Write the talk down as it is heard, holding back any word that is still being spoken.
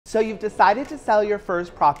So you've decided to sell your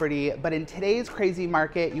first property, but in today's crazy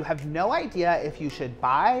market, you have no idea if you should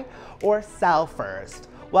buy or sell first.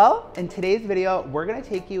 Well, in today's video, we're gonna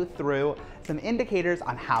take you through some indicators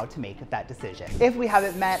on how to make that decision. If we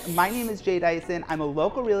haven't met, my name is Jay Dyson. I'm a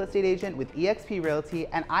local real estate agent with eXp Realty,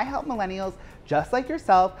 and I help millennials just like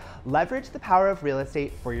yourself leverage the power of real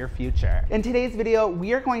estate for your future. In today's video,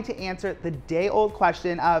 we are going to answer the day-old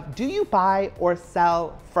question of, do you buy or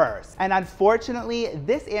sell first? And unfortunately,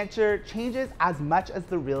 this answer changes as much as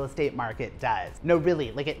the real estate market does. No,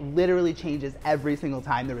 really, like it literally changes every single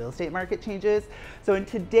time the real estate market changes. So in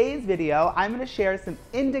today's video, I'm gonna share some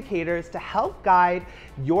indicators to help guide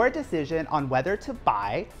your decision on whether to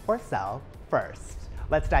buy or sell first.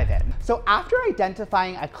 Let's dive in. So after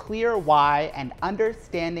identifying a clear why and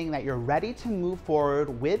understanding that you're ready to move forward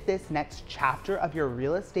with this next chapter of your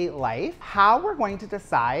real estate life, how we're going to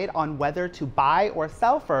decide on whether to buy or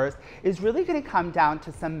sell first is really going to come down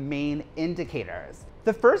to some main indicators.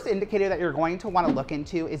 The first indicator that you're going to want to look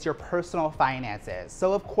into is your personal finances.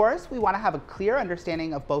 So of course, we want to have a clear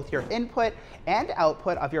understanding of both your input and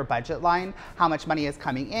output of your budget line, how much money is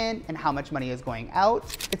coming in and how much money is going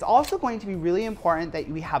out. It's also going to be really important that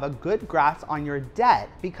we have a good grasp on your debt,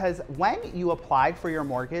 because when you applied for your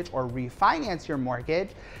mortgage or refinance your mortgage,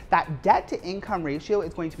 that debt to income ratio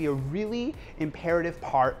is going to be a really imperative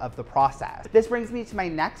part of the process. This brings me to my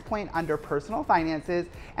next point under personal finances,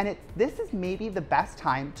 and this is maybe the best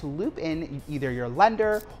time to loop in either your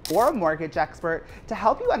lender or a mortgage expert to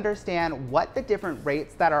help you understand what the different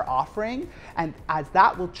rates that are offering, and as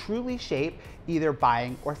that will truly shape either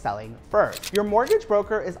buying or selling first. Your mortgage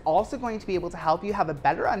broker is also going to be able to help you have a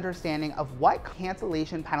better understanding of what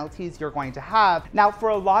cancellation penalties you're going to have. Now, for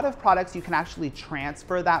a lot of products, you can actually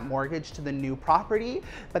transfer that mortgage to the new property,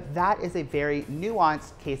 but that is a very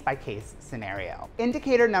nuanced case-by-case scenario.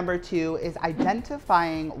 Indicator number 2 is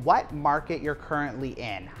identifying what market you're currently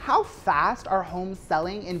in. How fast are homes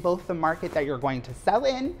selling in both the market that you're going to sell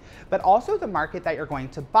in, but also the market that you're going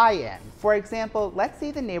to buy in. For example, let's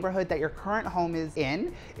say the neighborhood that your current home is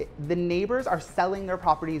in, the neighbors are selling their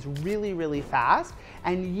properties really, really fast,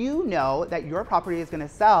 and you know that your property is going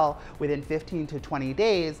to sell within 15 to 20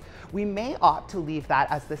 days, we may opt to leave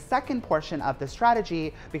that as the second portion of the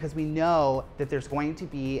strategy because we know that there's going to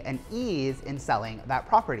be an ease in selling that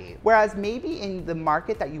property. Whereas maybe in the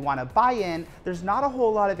market that you want to buy in, there's not a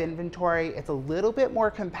whole lot of inventory, it's a little bit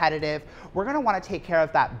more competitive. We're going to want to take care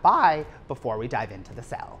of that buy before we dive into the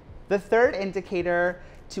sell. The third indicator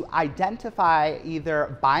to identify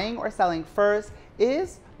either buying or selling first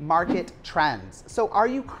is market trends. So are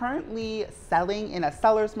you currently selling in a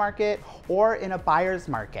seller's market or in a buyer's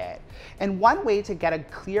market? And one way to get a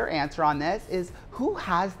clear answer on this is who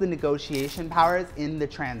has the negotiation powers in the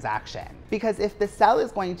transaction? Because if the sell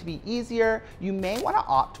is going to be easier, you may want to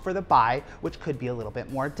opt for the buy, which could be a little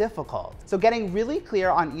bit more difficult. So getting really clear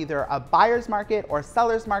on either a buyer's market or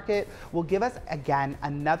seller's market will give us, again,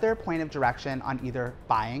 another point of direction on either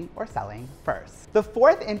buying or selling first. The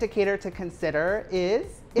fourth indicator to consider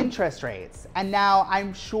is interest rates. And now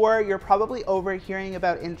I'm sure you're probably overhearing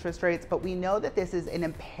about interest rates, but we know that this is an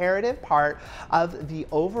imperative part of the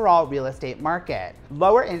overall real estate market.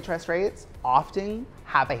 Lower interest rates often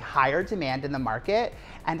have a higher demand in the market,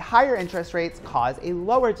 and higher interest rates cause a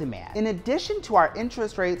lower demand. In addition to our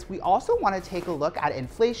interest rates, we also want to take a look at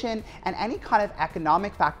inflation and any kind of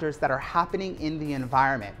economic factors that are happening in the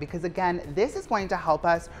environment, because again, this is going to help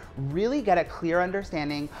us really get a clear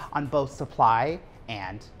understanding on both supply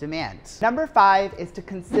and demand. Number 5 is to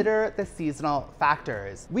consider the seasonal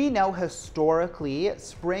factors. We know historically,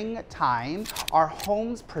 springtime, our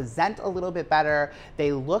homes present a little bit better,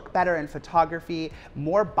 they look better in photography,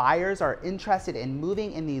 more buyers are interested in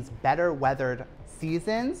moving in these better weathered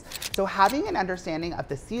seasons. So having an understanding of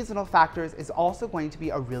the seasonal factors is also going to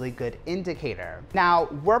be a really good indicator. Now,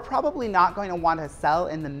 we're probably not going to want to sell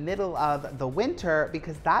in the middle of the winter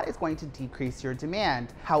because that is going to decrease your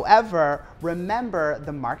demand. However, remember,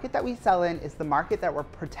 the market that we sell in is the market that we're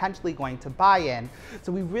potentially going to buy in.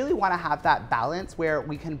 So we really want to have that balance where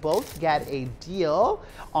we can both get a deal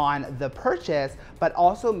on the purchase, but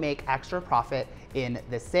also make extra profit in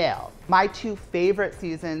the sale. My 2 favorite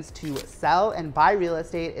seasons to sell and buy real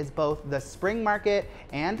estate is both the spring market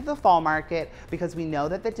and the fall market, because we know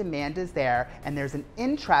that the demand is there and there's an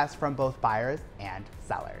interest from both buyers and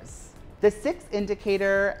sellers. The sixth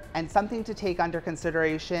indicator, and something to take under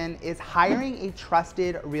consideration, is hiring a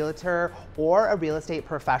trusted realtor or a real estate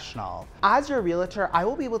professional. As your realtor, I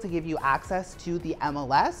will be able to give you access to the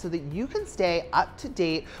MLS so that you can stay up to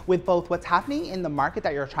date with both what's happening in the market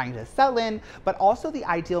that you're trying to sell in, but also the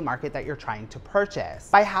ideal market that you're trying to purchase.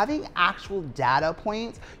 By having actual data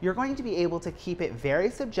points, you're going to be able to keep it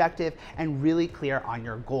very subjective and really clear on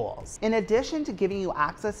your goals. In addition to giving you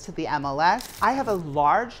access to the MLS, I have a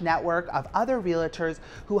large network of other realtors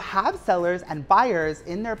who have sellers and buyers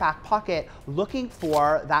in their back pocket looking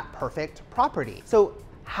for that perfect property. So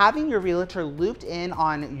having your realtor looped in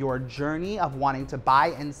on your journey of wanting to buy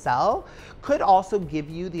and sell could also give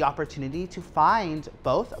you the opportunity to find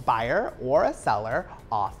both a buyer or a seller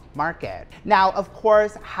off market. Now, of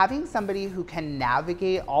course, having somebody who can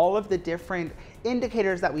navigate all of the different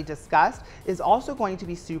indicators that we discussed is also going to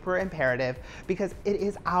be super imperative because it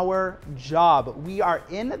is our job. We are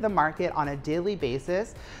in the market on a daily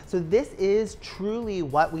basis. So this is truly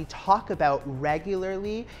what we talk about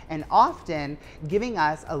regularly and often, giving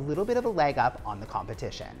us a little bit of a leg up on the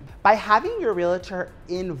competition. By having your realtor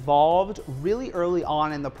involved really early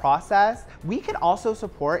on in the process, we can also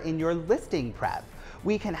support in your listing prep.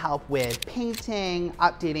 We can help with painting,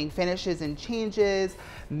 updating finishes and changes,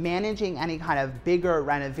 managing any kind of bigger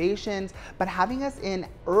renovations, but having us in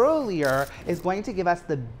earlier is going to give us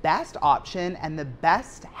the best option and the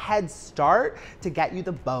best head start to get you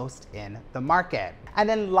the most in the market. And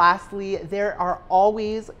then lastly, there are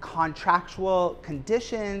always contractual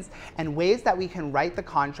conditions and ways that we can write the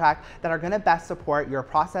contract that are gonna best support your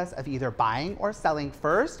process of either buying or selling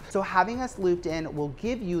first. So having us looped in will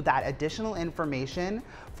give you that additional information.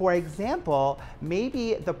 For example,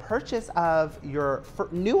 maybe the purchase of your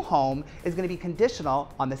new home is gonna be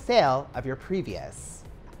conditional on the sale of your previous.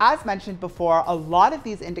 As mentioned before, a lot of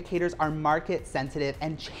these indicators are market sensitive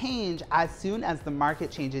and change as soon as the market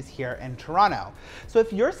changes here in Toronto. So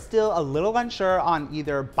if you're still a little unsure on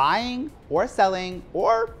either buying or selling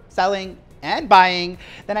and buying,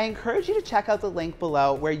 then I encourage you to check out the link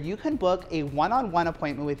below where you can book a one-on-one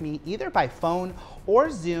appointment with me either by phone or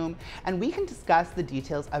Zoom, and we can discuss the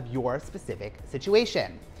details of your specific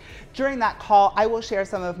situation. During that call, I will share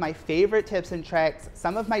some of my favorite tips and tricks,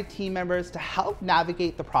 some of my team members to help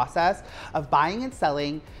navigate the process of buying and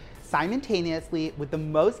selling simultaneously with the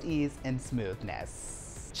most ease and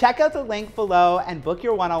smoothness. Check out the link below and book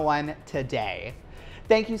your one-on-one today.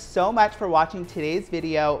 Thank you so much for watching today's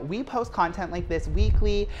video. We post content like this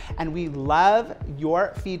weekly and we love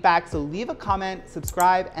your feedback. So leave a comment,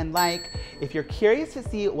 subscribe, and like. If you're curious to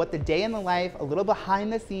see what the day in the life, a little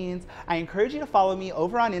behind the scenes, I encourage you to follow me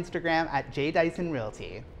over on Instagram at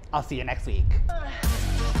jdysonrealty. I'll see you next week.